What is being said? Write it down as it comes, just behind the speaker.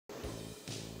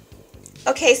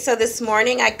Okay, so this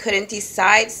morning I couldn't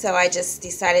decide, so I just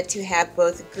decided to have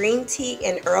both green tea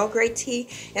and Earl Grey tea.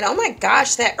 And oh my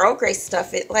gosh, that Earl Grey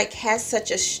stuff, it like has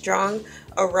such a strong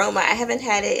aroma. I haven't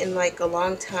had it in like a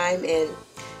long time, and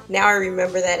now I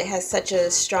remember that it has such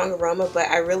a strong aroma, but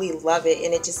I really love it,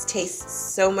 and it just tastes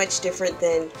so much different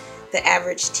than the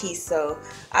average tea, so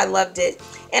I loved it.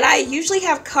 And I usually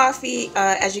have coffee,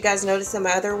 as you guys noticed in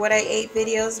my other What I Ate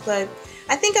videos, but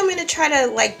I think I'm going to try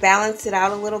to like balance it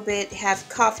out a little bit, have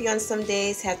coffee on some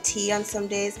days, have tea on some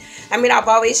days. I mean, I've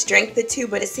always drank the two,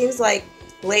 but it seems like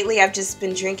lately I've just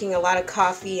been drinking a lot of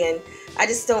coffee, and I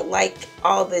just don't like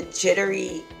all the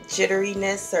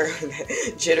jitteriness or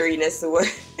jitteriness, or what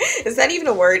is that even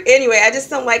a word? Anyway, I just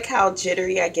don't like how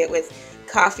jittery I get with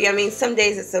coffee. I mean, some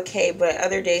days it's okay, but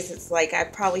other days it's like I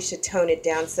probably should tone it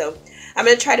down. So I'm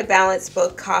going to try to balance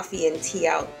both coffee and tea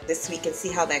out this week and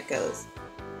see how that goes.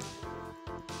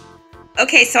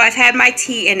 Okay, so I've had my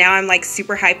tea and now I'm like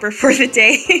super hyper for the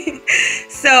day.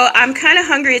 So I'm kind of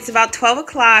hungry. It's about 12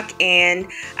 o'clock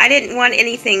and I didn't want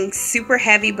anything super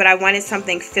heavy, but I wanted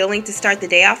something filling to start the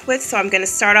day off with. So I'm going to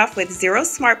start off with 0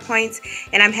 SmartPoints,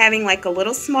 and I'm having like a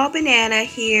little small banana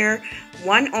here,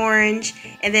 1 orange,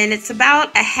 and then it's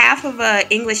about a half of a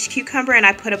English cucumber, and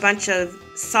I put a bunch of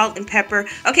salt and pepper.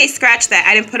 Okay, scratch that.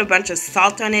 I didn't put a bunch of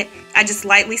salt on it. I just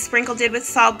lightly sprinkled it with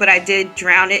salt, but I did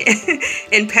drown it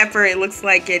in pepper. It looks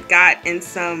like it got in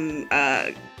some,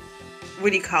 what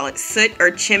do you call it, soot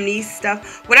or chimney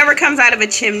stuff. Whatever comes out of a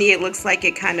chimney, it looks like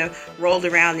it kind of rolled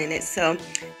around in it. So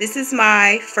this is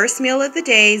my first meal of the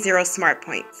day, 0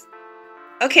 SmartPoints.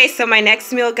 Okay, so my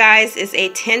next meal, guys, is a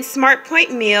 10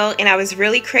 SmartPoint meal, and I was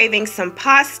really craving some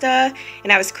pasta,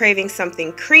 and I was craving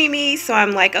something creamy, so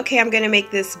I'm like, okay, I'm going to make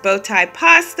this bow tie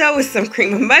pasta with some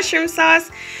cream of mushroom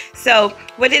sauce. So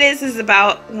what it is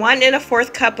about 1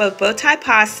 1/4 cup of bow tie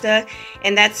pasta,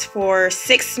 and that's for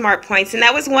 6 SmartPoints, and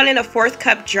that was 1 1/4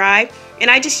 cup dry, and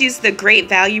I just used the Great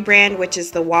Value brand, which is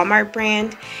the Walmart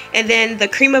brand. And then the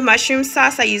cream of mushroom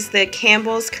sauce, I used the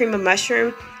Campbell's cream of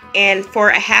mushroom, and for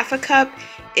a 1/2 cup,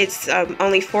 it's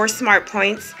only 4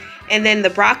 SmartPoints. And then the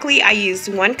broccoli, I used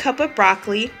 1 cup of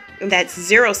broccoli, and that's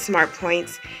 0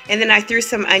 SmartPoints. And then I threw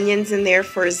some onions in there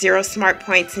for 0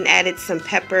 SmartPoints and added some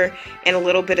pepper and a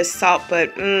little bit of salt.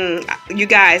 But you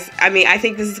guys, I mean, I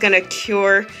think this is gonna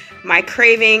cure my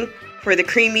craving for the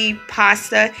creamy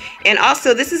pasta. And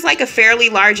also, this is like a fairly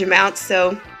large amount,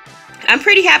 so I'm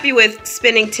pretty happy with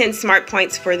spending 10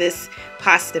 SmartPoints for this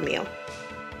pasta meal.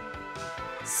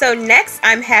 So next,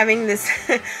 I'm having this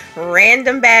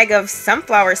random bag of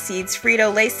sunflower seeds,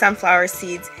 Frito-Lay sunflower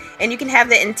seeds, and you can have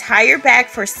the entire bag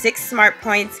for 6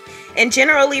 SmartPoints. And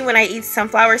generally, when I eat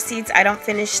sunflower seeds, I don't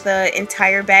finish the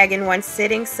entire bag in one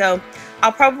sitting, so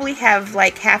I'll probably have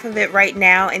like half of it right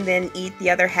now and then eat the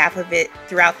other half of it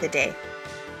throughout the day.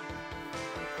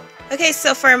 Okay,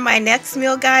 so for my next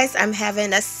meal, guys, I'm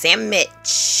having a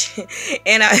sandwich,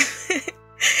 and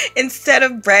instead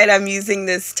of bread, I'm using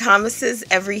this Thomas's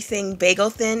Everything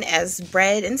Bagel Thin as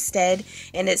bread instead,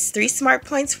 and it's 3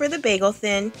 SmartPoints for the bagel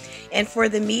thin. And for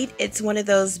the meat, it's one of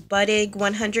those Buttig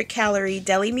 100-calorie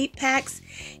deli meat packs,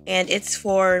 and it's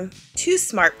for 2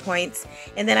 SmartPoints.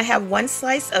 And then I have 1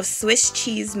 slice of Swiss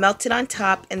cheese melted on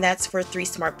top, and that's for 3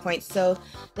 SmartPoints. So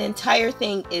the entire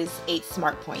thing is 8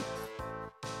 SmartPoints.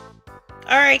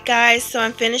 Alright guys, so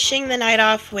I'm finishing the night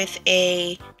off with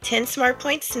a 10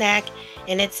 SmartPoint snack,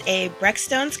 and it's a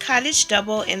Breckstone's Cottage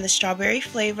Double in the strawberry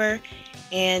flavor,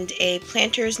 and a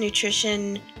Planters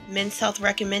Nutrition Men's Health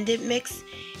Recommended mix,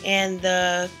 and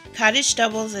the Cottage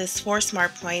Doubles is 4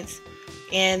 SmartPoints,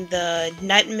 and the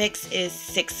nut mix is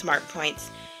 6 SmartPoints.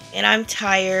 And I'm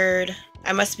tired.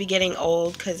 I must be getting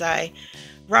old because I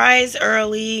rise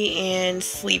early and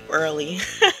sleep early.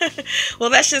 Well,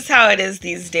 that's just how it is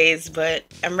these days, but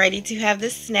I'm ready to have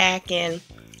this snack, and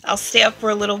I'll stay up for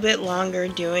a little bit longer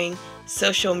doing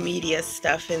social media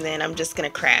stuff, and then I'm just gonna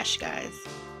crash, guys.